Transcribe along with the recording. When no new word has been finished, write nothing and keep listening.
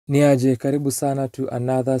Niaje, karibu sana to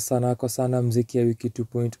another sana kwa sana mziki ya wiki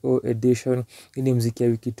 2.0 edition. Ini mziki ya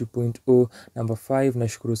wiki 2.0 number 5.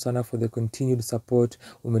 Nashukuru sana for the continued support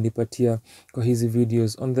umenipatia kwa hizi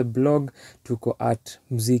videos. On the blog tuko at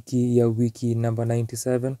mziki ya wiki number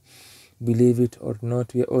 97. Believe it or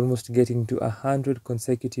not, we are almost getting to 100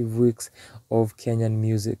 consecutive weeks of Kenyan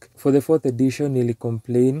music. For the 4th edition, nili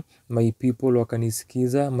complain, my people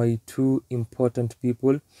wakanisikiza, my two important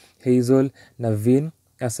people, Hazel na Vin.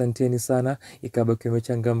 Asanteni sana, ikabaki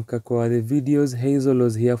imechangamka kwa the videos. Hazel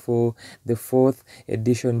was here for the 4th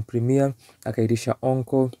edition premiere, akaitisha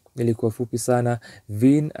onko, ilikuwa fupi sana.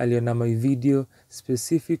 Vin aliona my video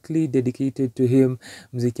specifically dedicated to him,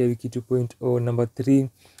 mziki ya wiki 2.0 number 3.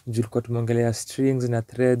 Julikuwa tumongelea strings na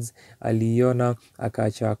threads, aliona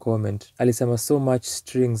akaacha comment. Alisema so much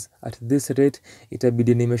strings, at this rate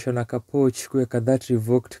itabidi nimeshona kapoch kuweka that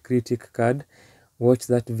revoked critic card. Watch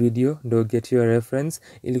that video, do get your reference.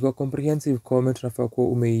 Ilikuwa comprehensive comment, unafaa kuwa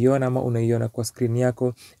umeiona ama unaiona kwa screen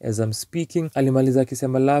yako as I'm speaking. Alimaliza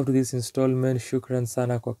akisema love this installment, shukran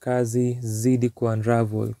sana kwa kazi, zidi ku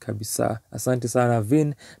unravel kabisa. Asante sana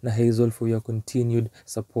Vin na Hazel for your continued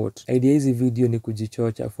support. Idea hizi video ni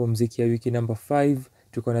kujichocha for mziki ya wiki number 5.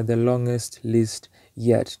 Tuko na the longest list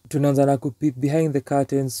yet. Tunaanza na kupeep behind the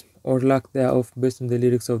curtains or lack thereof based on the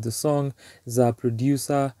lyrics of the song za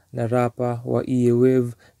producer na rapper wa EA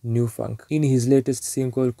Wave Newfunk. In his latest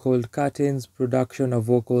single called Curtains, production of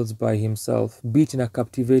vocals by himself, beat na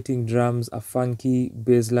captivating drums, a funky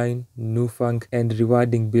bassline, Newfunk, and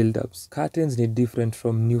rewarding build-ups. Curtains ni different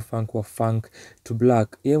from Newfunk wa funk to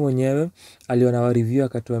black. Ye mwenyewe aliona wa review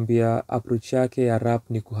akatuambia approach yake ya rap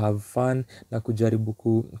ni ku have fun na kujaribu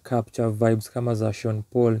ku capture vibes kama za Sean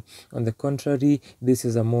Paul. On the contrary, this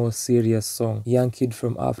is a more serious song. Young kid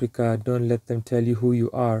from Africa, don't let them tell you who you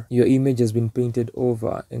are. Your image has been painted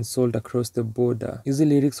over and sold across the border. Hizi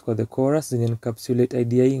lyrics kwa the chorus zina encapsulate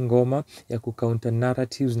idea hii ngoma ya kucounter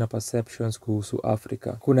narratives na perceptions kuhusu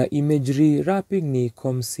Africa. Kuna imagery, rapping ni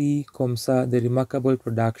komsi, komsa, the remarkable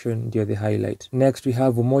production ndio the highlight. Next we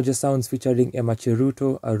have Umoja sounds featuring Emma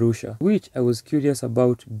Cheruto, Arusha, which I was curious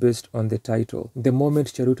about based on the title. The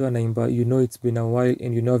moment Cheruto anaimba, you know it's been a while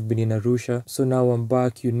and you know I've been in Arusha, so now I'm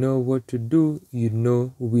back, you know what to do, you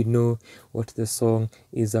know we know what the song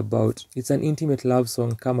is about. It's an intimate love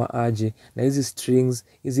song kama Aje, na hizi strings,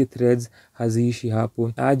 hizi threads haziishi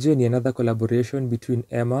hapo. Aje ni another collaboration between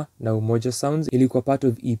Emma na Umoja Sounds. Ilikuwa part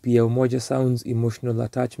of EP ya Umoja Sounds Emotional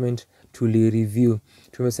Attachment, tuli-review.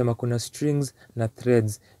 Tumesema kuna strings na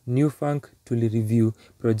threads. Newfunk tuli-review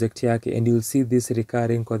project yake, and you'll see this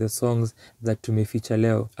recurring kwa the songs that tumefeature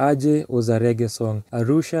leo. Aje was a reggae song.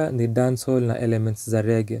 Arusha ni dancehall na elements za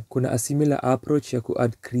reggae. Kuna a similar approach ya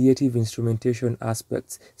ku-add creative instrumentation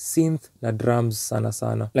aspects, synth na drums sana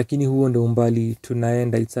sana. Lakini huo ndo umbali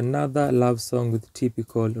tunaenda. It's another love song with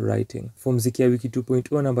typical writing. For mziki ya wiki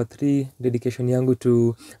 2.0 number 3, dedication yangu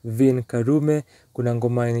to Vin Karume. Kuna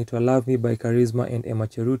ngoma inaitwa Love Me by Charisma and Emma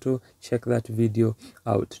Cheruto. Check that video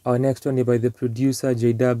out. Our next one is by the producer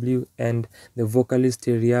Jaydabliu and the vocalist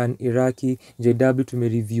Rian Iraqi. Jaydabliu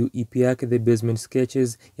tumereview EP yake The Basement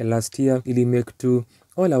Sketches ya last year. Ili make to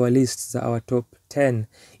all our lists za our top 10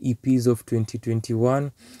 EPs of 2021.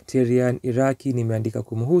 Rian Iraqi nimeandika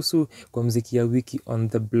kumhusu kwa mziki ya wiki on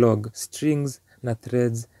the blog. Strings na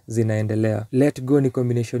threads zinaendelea. Let Go ni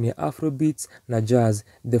combination ya Afrobeats na jazz.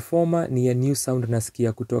 The former ni ya new sound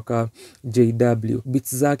nasikia kutoka Jaydabliu.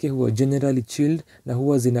 Beats zake huwa generally chilled na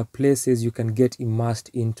huwa zina places you can get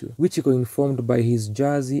immersed into, which iko informed by his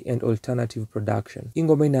jazzy and alternative production.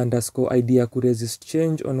 Ingoma ina underscore idea ku resist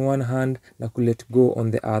change on one hand na ku let go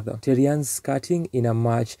on the other. Terian's skirting ina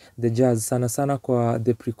match the jazz sana sana kwa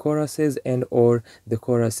the pre-choruses and or the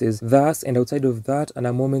choruses. Thus and outside of that,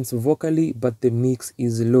 ana moments vocally but the mix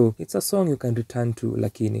is low. It's a song you can return to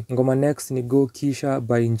lakini. Ngoma next ni Go Kisha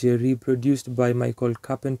by Njeri, produced by Michael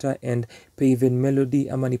Carpenter and Paven Melody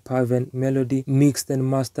ama ni Paven Melody, mixed and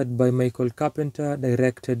mastered by Michael Carpenter,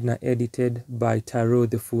 directed na edited by Taro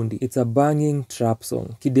the Fundi. It's a banging trap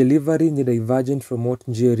song. Ki-delivery ni divergent from what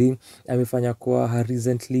Njeri amefanya kwa her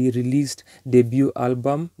recently released debut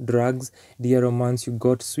album Drugs, Dear Romance You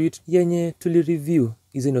Got Sweet, yenye tuli-review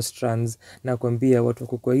hizi no strands na kuambia watu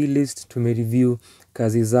wako kwa hii list tumereview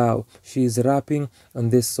kazi zao. She is rapping on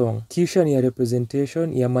this song. Kisha ni a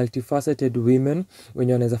representation ya multifaceted women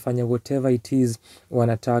wenye wanaweza fanya whatever it is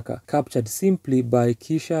wanataka, captured simply by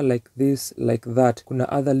Kisha, like this, like that. Kuna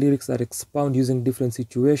other lyrics that expound using different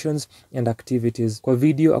situations and activities. Kwa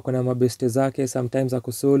video akona mabeste zake, sometimes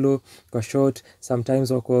ako solo kwa short,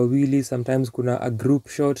 sometimes wako wawili, sometimes kuna a group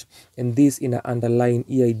shot, and this ina underline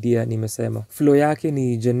hii idea nimesema. Flow yake ni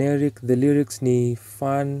ni generic, the lyrics ni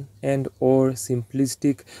fun and or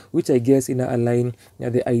simplistic, which I guess ina align na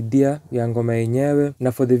the idea ya ngoma yenyewe,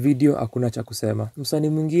 na for the video hakuna cha kusema. Msanii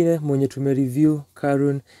mwingine mwenye tumereview,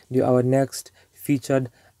 Karun, ndio our next featured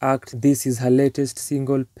act. This is her latest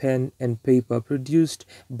single, Pen and Paper, produced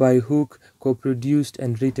by Hook, co-produced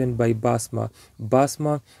and written by Basma.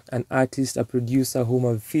 Basma, an artist, a producer whom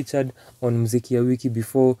I've featured on Mziki ya Wiki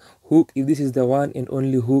before. Hook, if this is the one and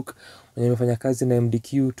only Hook mwenye amefanya kazi na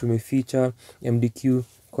MDQ, tumefeature MDQ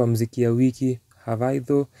kwa Mziki ya Wiki. Have I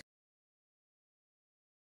though?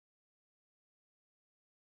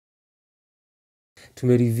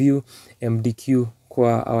 Tumereview MDQ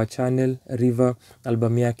kwa our channel River,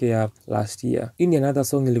 album yake ya last year. Hii ni another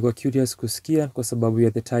song nilikuwa curious kusikia kwa sababu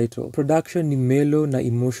ya the title. Production ni mellow na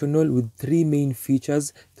emotional with 3 main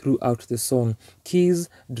features throughout the song: keys,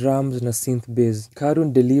 drums na synth bass.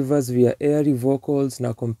 Karun delivers via airy vocals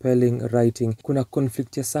na compelling writing. Kuna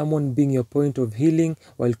conflict ya someone being your point of healing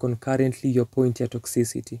while concurrently your point ya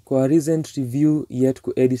toxicity. Kwa recent review yet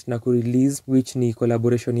ku-edit na ku-release, which ni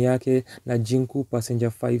collaboration yake na Jinku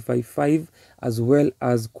Passenger 555, as well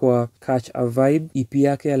as kwa Catch a Vibe, EP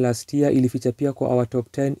yake ya last year ilifeature pia kwa our top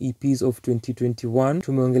 10 EPs of 2021.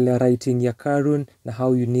 Tumeongelea writing ya Karun na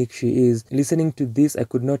how unique she is. Listening to this, I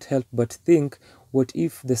could not help but think, what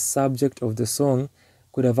if the subject of the song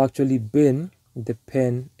could have actually been the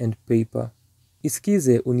pen and paper?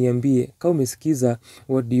 Isikize uniambie, kama umesikiza,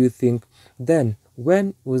 what do you think? Then,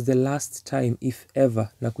 when was the last time, if ever,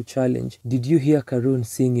 na kuchallenge, did you hear Karun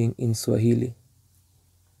singing in Swahili?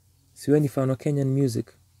 Siwe ni fan wa Kenyan music?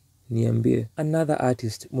 Niambie. Another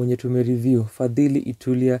artist mwenye tumereview, Fadhilee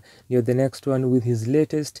Itulya, near the next one with his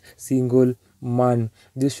latest single, Man.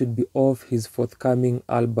 This should be off his forthcoming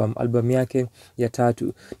album yake ya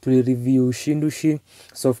 3. Tulireview Shindu,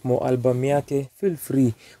 sophomore album yake. Feel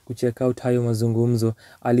free kucheck out hayo mazungumzo.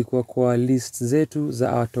 Alikuwa kwa list zetu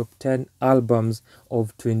za our top 10 albums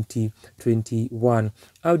of 2021.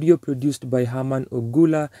 Audio produced by Herman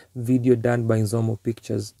Ogula, video done by Nzomo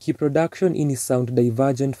Pictures. Key production ini sound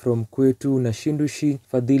divergent from Kwetu na Shindu.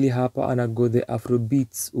 Fadhilee hapa anago the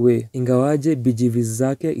Afrobeats way. Ingawaje BGVs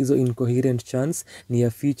zake izo incoherent chants ni a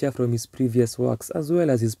feature from his previous works as well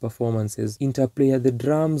as his performances. Interplay ya the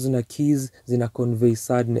drums na keys zina convey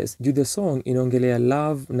sadness. Juu the song inaongelea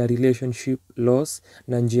love na relationship loss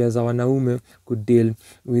na njia za wanaume could deal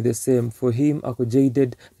with the same. For him, ako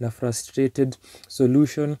jaded na frustrated.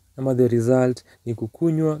 Solution ama the result ni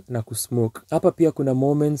kukunywa na kusmoke. Hapa pia kuna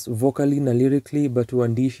moments vocally na lyrically, but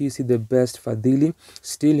uandishi si the best Fadhilee.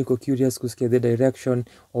 Still niko curious kusikia the direction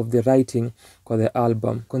of the writing kwa the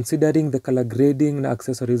album. Considering the color grading na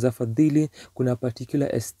accessories za Fadhilee, kuna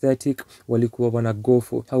particular aesthetic walikuwa wana go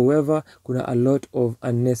for. However, kuna a lot of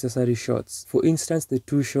unnecessary shots. For instance, the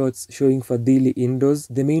 2 shots showing Fadhilee indoors,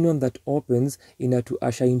 the main one that opens ina to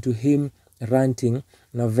usher into him ranting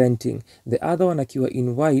na venting. The other one akiwa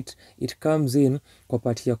in white, it comes in kwa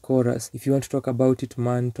part ya chorus. If you want to talk about it,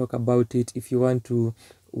 man, talk about it. If you want to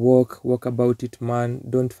walk about it, man,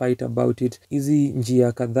 don't fight about it. Hizi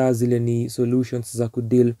njia kadhaa zile ni solutions za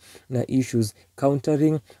kudeal na issues,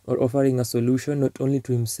 countering or offering a solution not only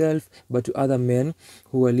to himself but to other men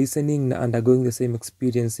who are listening na undergoing the same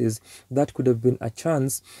experiences. That could have been a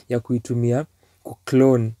chance ya kuitumia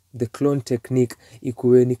kuclone, the clone technique,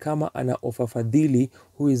 ikuwe ni kama ana offer Fadhilee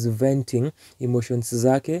who is venting emotions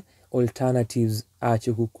zake alternatives,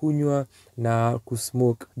 aache kukunywa na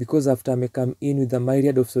kusmoke, because after ame come in with a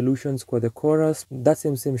myriad of solutions kwa the chorus, that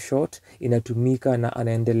same shot inatumika na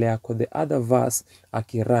anaendelea kwa the other verse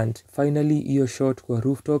akirant. Finally, hiyo shot kwa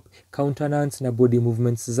rooftop, countenance na body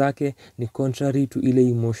movements zake ni contrary to ile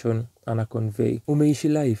emotion ana convey. Umeishi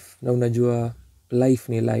life na unajua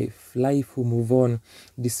life ni life will move on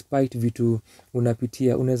despite vitu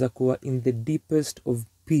unapitia. Unaweza kuwa in the deepest of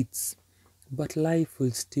pits, but life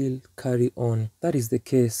will still carry on. That is the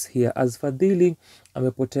case here, as Fadhilee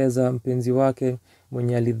amepoteza mpenzi wake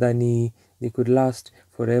mwenye alidhani they could last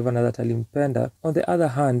forever na that alimpenda. On the other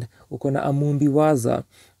hand, uko na Mumbi Wazza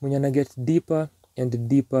mwenye ana get deeper and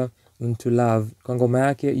deeper into love. Kwa ngoma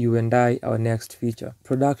yake You and I, our next feature.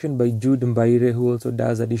 Production by Jude Mbaire, who also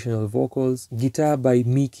does additional vocals. Guitar by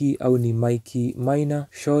Miki au ni Mikey Minor.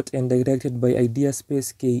 Shot and directed by Idea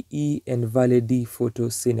Space KE and Vale D Photo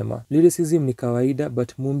Cinema. Lyricism ni kawaida,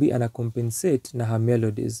 but Mumbi ana compensate na her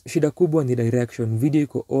melodies. Shida kubwa ni direction. Video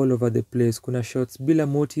iko all over the place. Kuna shots bila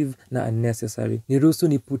motive na unnecessary. Niruhusu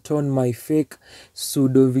ni put on my fake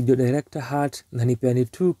pseudo video director hat na nipeani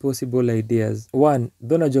 2 possible ideas. 1.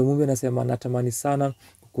 Dona Mumbi anasema natamani sana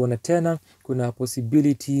kuona tena kuna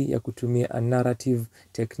possibility ya kutumia a narrative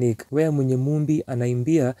technique where mwenye Mumbi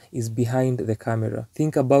anaimbia is behind the camera.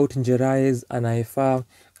 Think about Njeri's Anaefaa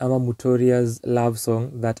ama Mutoria's love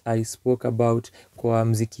song that I spoke about kwa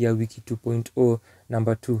Mziki ya Wiki 2.0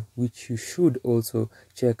 number 2, which you should also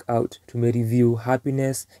check out. Tumereview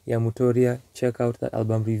Happiness ya Mutoria, check out that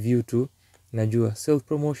album review too. Najua self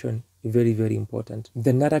promotion very very important.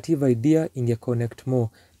 The narrative idea inge connect more.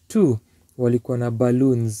 2, walikuwa na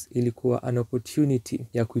balloons, ilikuwa an opportunity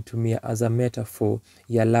ya kuitumia as a metaphor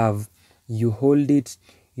ya love. You hold it,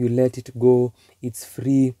 you let it go, it's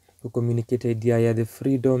free. To communicate idea ya the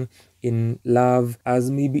freedom in love as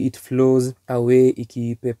maybe it flows away,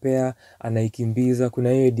 ikipepea anaikimbiza.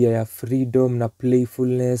 Kuna hiyo idea ya freedom na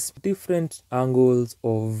playfulness, different angles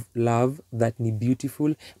of love that ni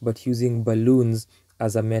beautiful but using balloons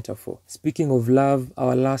as a metaphor. Speaking of love,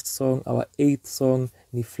 our last song, our 8th song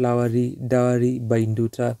ni Flowery Dowry by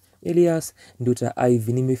Nduta Elias, Nduta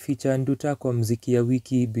Ivy. Nimefeature Nduta kwa Mziki ya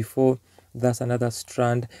Wiki before. That's another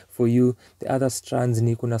strand for you. The other strands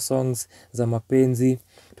ni kuna songs za mapenzi.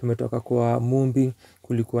 Tumetoka kwa Mumbi,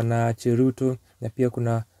 kulikuwa na Cheruto, na pia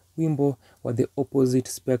kuna wimbo wa the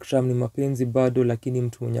opposite spectrum, ni mapenzi bado lakini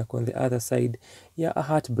mtu mwenye on the other side ya a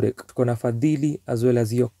heartbreak. Tuko na Fadhilee as well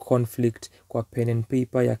as your conflict kwa Pen and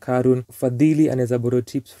Paper ya Karun. Fadhilee anaweza borrow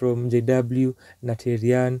tips from Jaydabliu na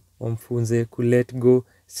Terian wamfunze ku let go.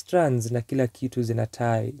 Strands na kila kitu zina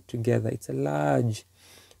tie together. It's a large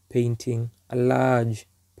painting, a large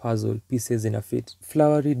puzzle, pieces in a fit.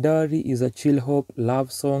 Flowery Dowry is a chill hop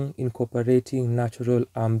love song incorporating natural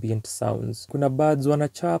ambient sounds. Kuna birds wanna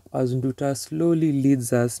chirp as Nduta slowly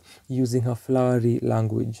leads us using her flowery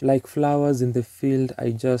language. Like flowers in the field,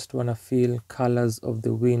 I just wanna feel colors of the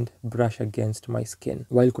wind brush against my skin.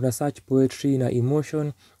 While kuna such poetry na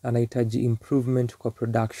emotion, anahitaji improvement kwa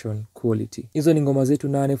production quality. Hizo ni ngoma zetu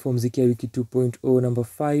 8 for Mziki ya Wiki 2.0. Number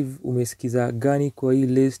 5, umesikiza gani kwa hii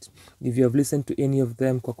list? If you have listened to any of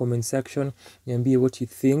them, kwa comment section niambie what you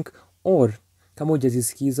think, or kama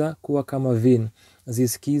hujazisikiza kuwa kama Vin,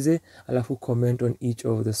 zisikize alafu comment on each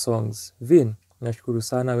of the songs. Vin, nashukuru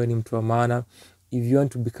sana, wewe ni mtu wa maana. If you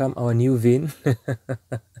want to become our new Vin,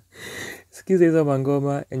 sikiza hizo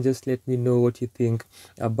mangoma and just let me know what you think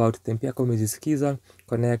about them. Pia kama umezisikiza,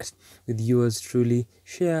 connect with yours truly,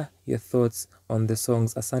 share your thoughts on the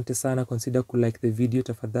songs. Asante sana, consider ku like the video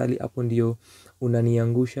tafadhali, hapo ndio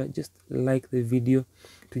unaniangusha. Just like the video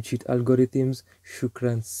to cheat algorithms.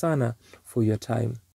 Shukran sana for your time.